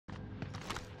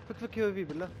فك يو في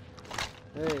بالله.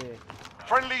 ايه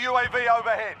Friendly UAV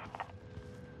overhead.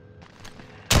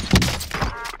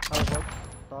 هذا فوق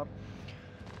طار.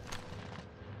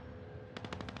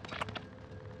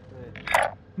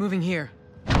 Moving here.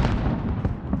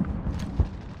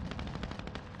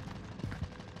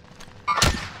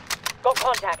 Got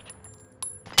contact.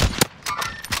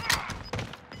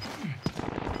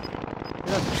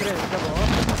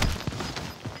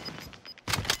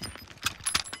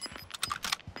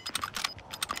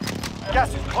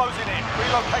 Gas is closing in.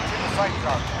 Relocating the safe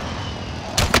zone.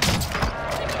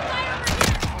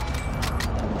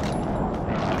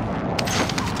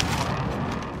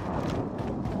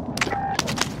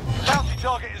 Bounty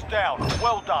target is down.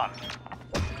 Well done.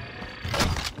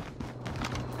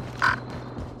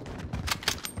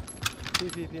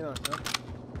 في ناس ها؟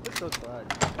 ادخل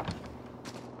عادي.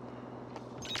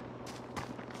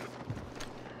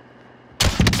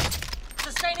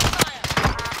 Sustaining fire.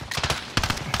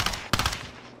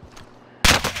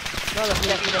 لا لا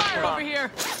Fire over here.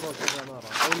 فوق العمارة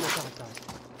أو إنه تحت.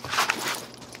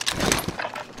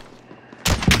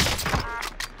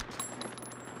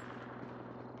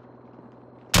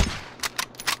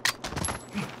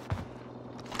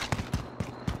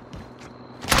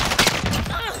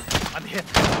 I'm hit.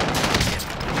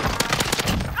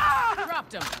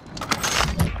 Dropped him.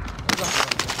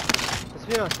 بس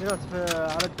في ناس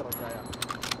على الدرج يا عيال.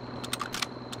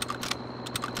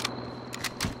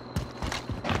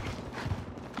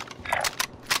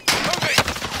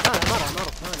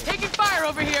 Taking fire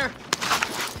over here.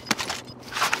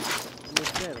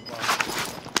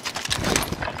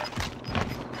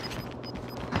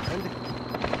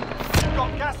 You've got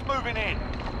gas moving in.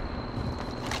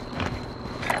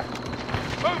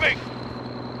 Moving.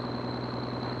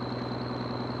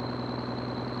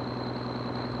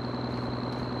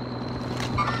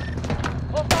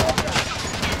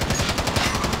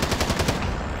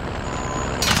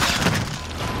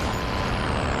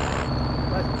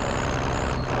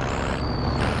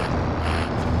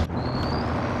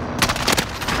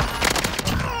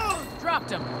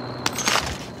 Dropped him.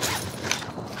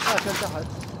 كان تحت.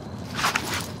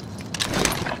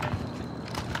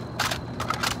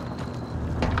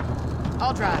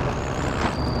 I'll drive.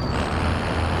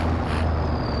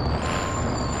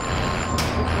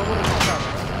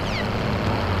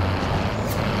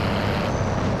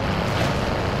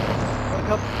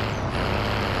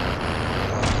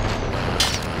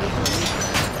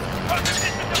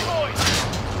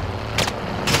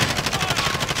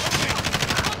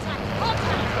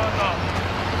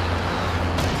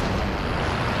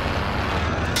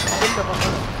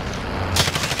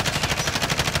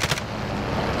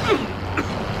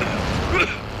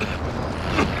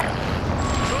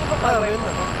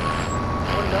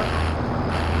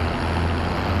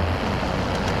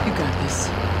 You got this.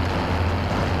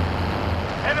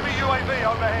 Enemy UAV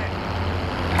overhead.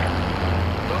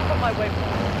 Move on my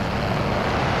waypoint.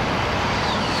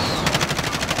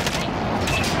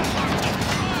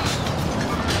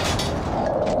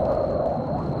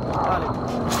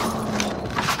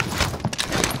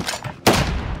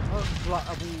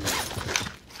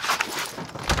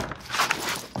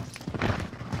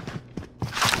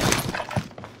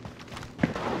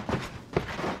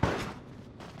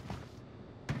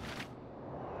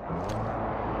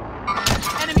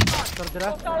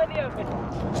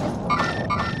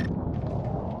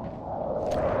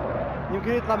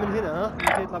 يمكن يطلع من هنا ها؟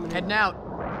 يمكن يطلع من هنا. Heading out.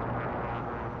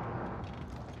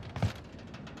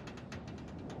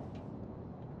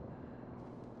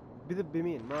 بيذب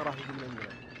بيمين ما راح يجي من عندنا.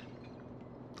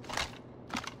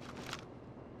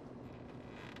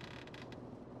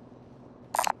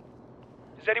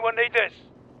 Does anyone need this?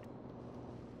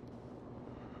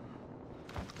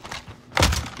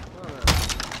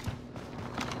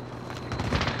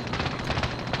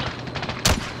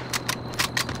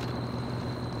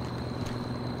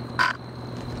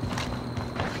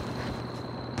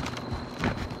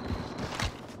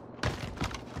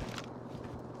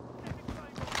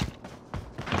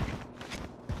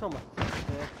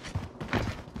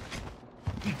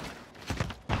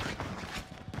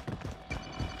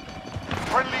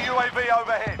 Friendly UAV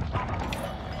overhead.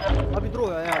 ابي تروح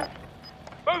يا عيال.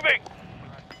 Moving.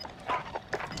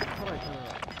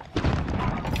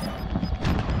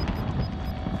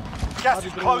 Gas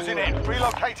is closing in.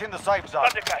 Relocating the safe zone.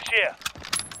 Under cash here.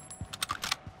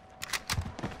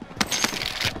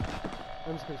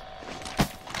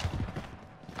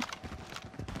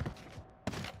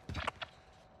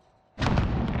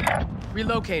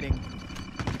 Relocating.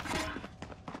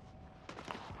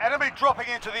 Enemy dropping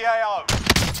into the AO.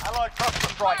 Allied cluster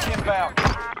strike inbound.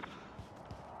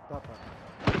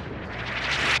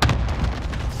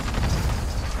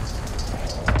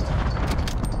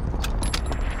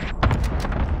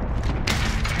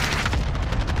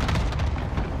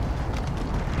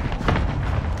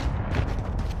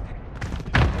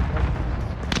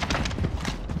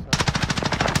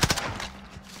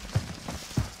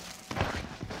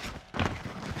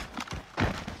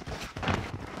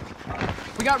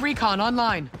 We got recon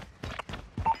online.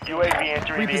 UAV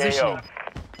entering the AO. Repositioning.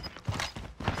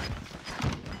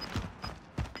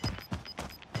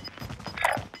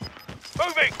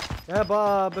 Moving!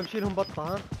 يابا بمشي لهم بطة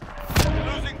ها.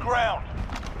 Losing ground.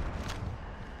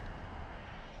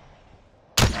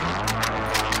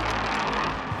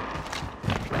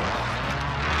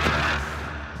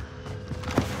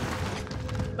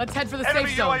 Let's head for the Enemy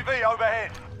safe zone. UAV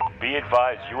overhead. Be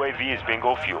advised, UAV is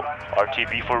bingo fuel.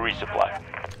 RTB for resupply.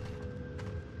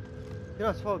 في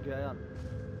ناس فوق يا عيال.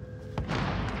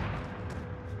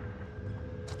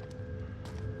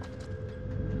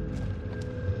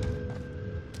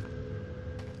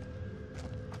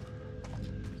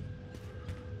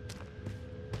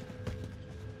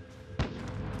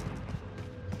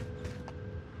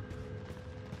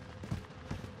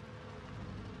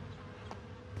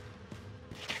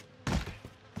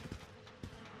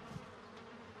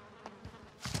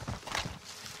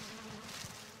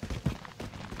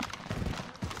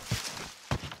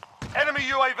 Enemy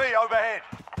UAV overhead.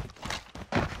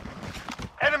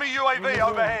 Enemy UAV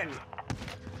overhead.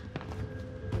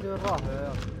 اللي وين راح يا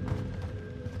عيال.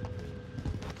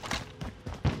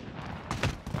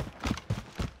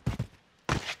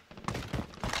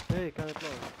 ايه كان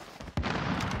يطلعون.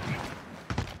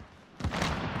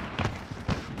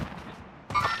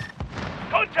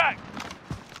 Contact!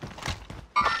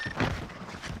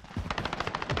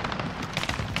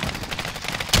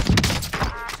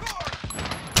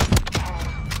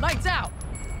 Lights out.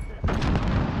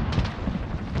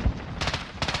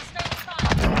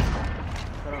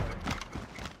 سلام.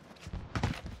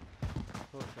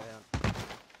 روح يا عيال.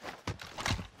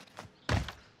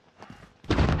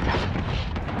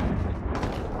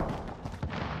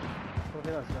 روح في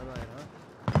ناس العماير ها.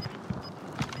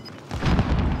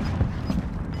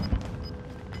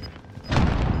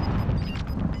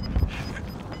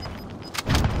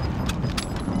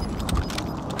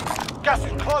 Gas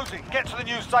is closing. Get to the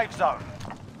new safe zone.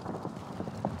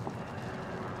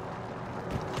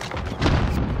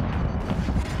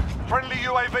 Friendly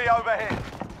UAV overhead.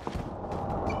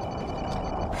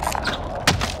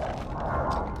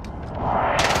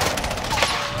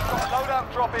 Got a loadout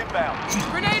drop inbound.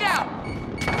 Grenade out.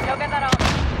 Go get that on.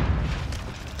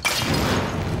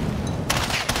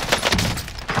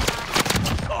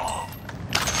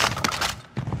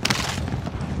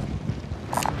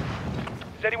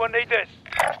 Does anyone need this?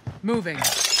 Moving.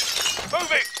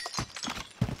 Moving!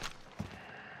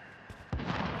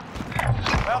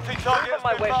 Bounty target on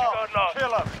my has been way. marked.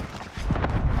 Kill him.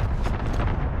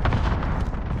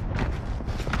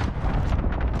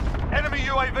 Enemy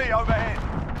UAV overhead.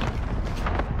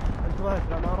 انتوا وين في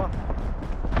العمارة؟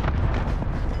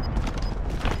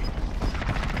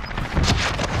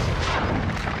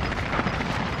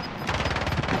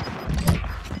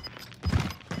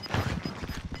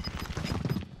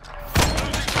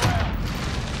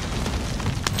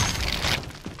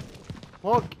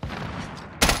 فوق.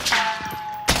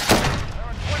 There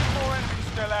are 24 enemies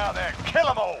still out there. Kill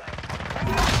them all.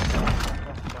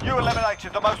 You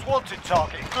eliminated the most wanted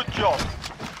target. Good job.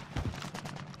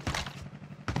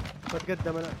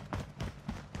 بتقدم انا.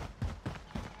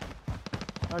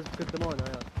 لازم تقدمون يا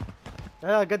عيال. يا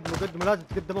عيال قدموا لازم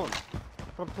تقدمون.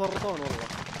 تورطون والله.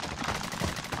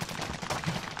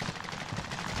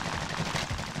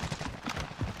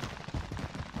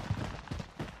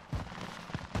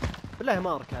 بالله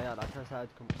مارك يا عيال عشان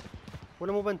اساعدكم.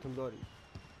 ولا مو بنتم ذولي.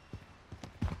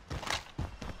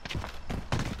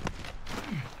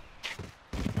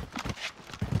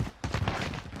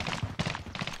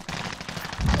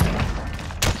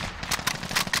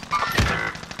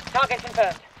 Target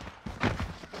confirmed.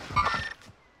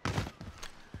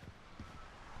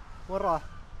 وين راح؟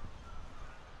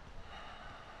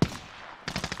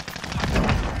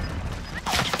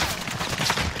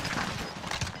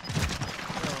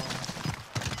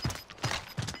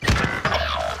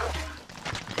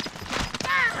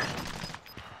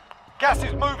 Gas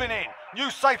is moving in. New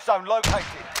safe zone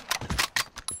located.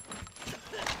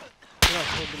 لا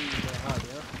فوق هذه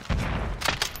ها.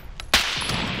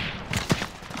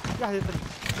 قاعد يضرب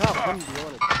شاف جنبي يا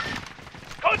ولد.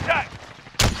 Contact!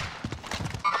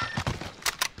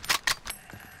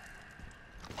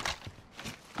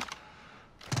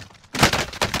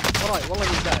 وراي والله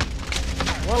اني داعي.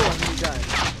 والله اني داعي.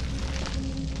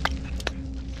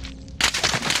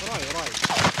 وراي.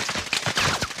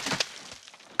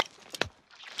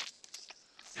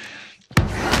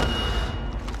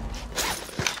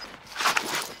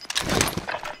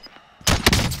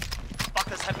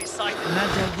 Fuckers have me sighted. Not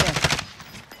yet.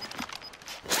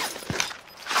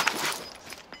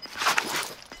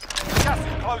 Gas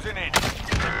is closing in.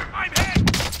 I'm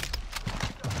hit!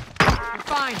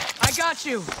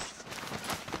 got you.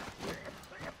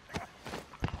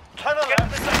 Tunnel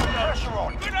out. Pressure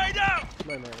on. Grenade out.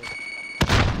 ما معي.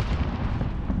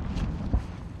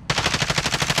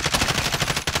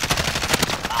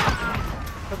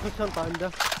 خذ الشنطة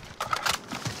عنده.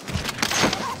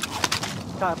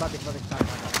 تعال بعدك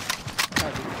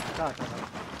تعال.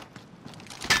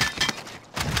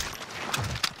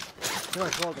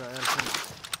 شوف وضعنا يا عيال.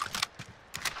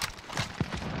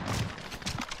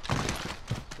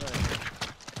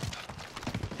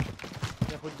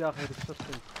 ياخذ داخل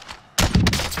السيستم.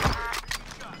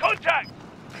 Contact.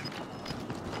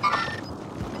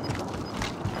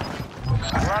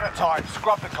 We're out of time.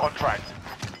 Scrub the contract.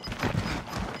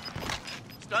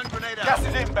 Stun grenade out. Gas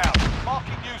is inbound.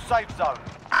 Marking new safe zone.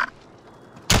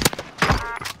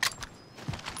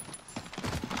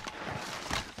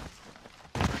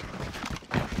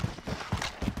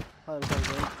 هذا مكان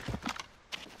زين.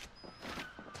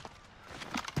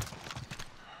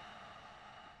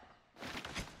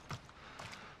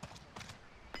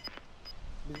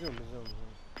 بزوم.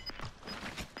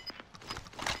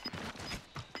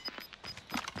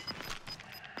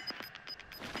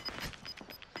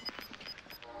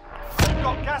 We've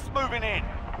got gas moving in.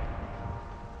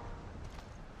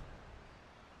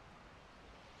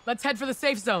 Let's head for the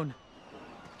safe zone.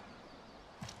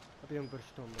 أبيهم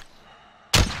برشتون بس.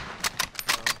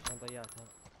 عشان ضيعتها.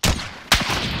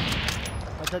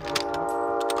 أتدرس.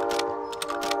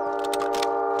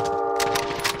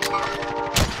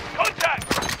 Contact.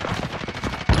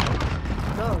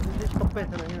 لا ليش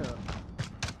طبيت أنا هنا؟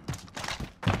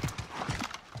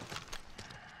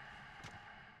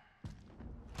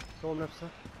 صوم نفسه.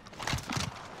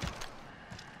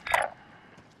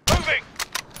 Moving.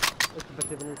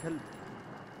 اثبت يا ابن الكلب.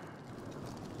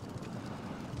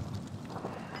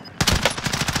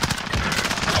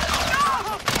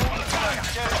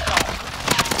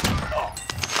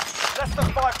 Less than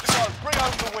 5 to go. Bring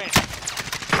home the win.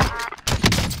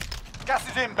 Gas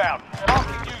is inbound.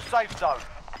 Marking new safe zone.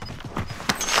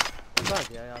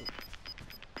 باقي يا عيال.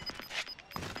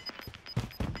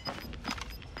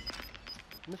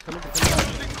 مشكلة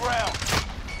Losing ground.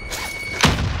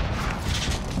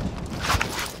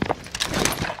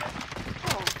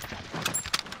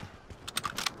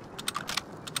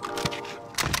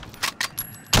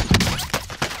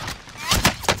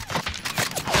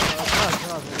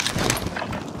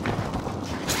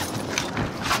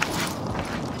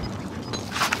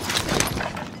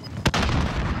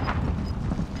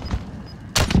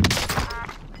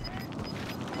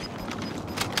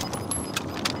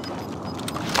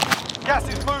 Gas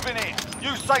is moving in.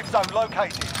 New safe zone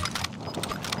located.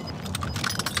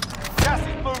 Gas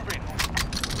is moving.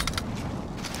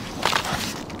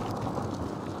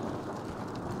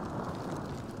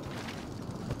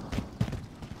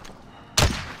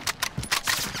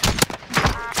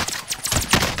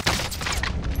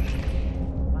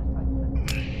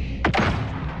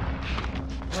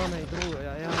 انا يدروع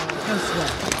يا عيال. No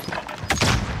sweat.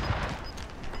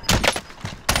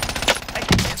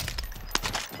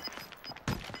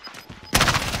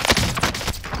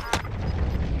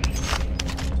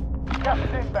 Gas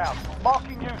is inbound.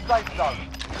 Marking new safe zone.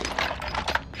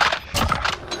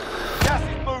 Gas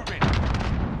is moving.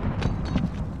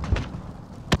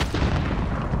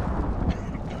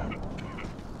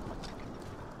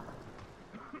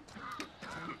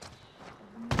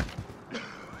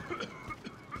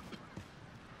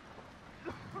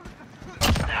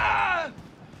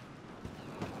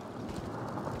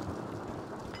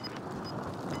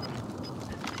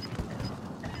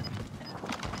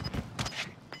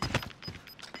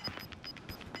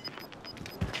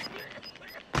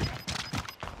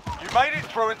 You made it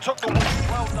through and took the win.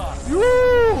 Well done.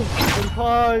 يوه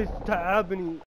الفايز تعبني.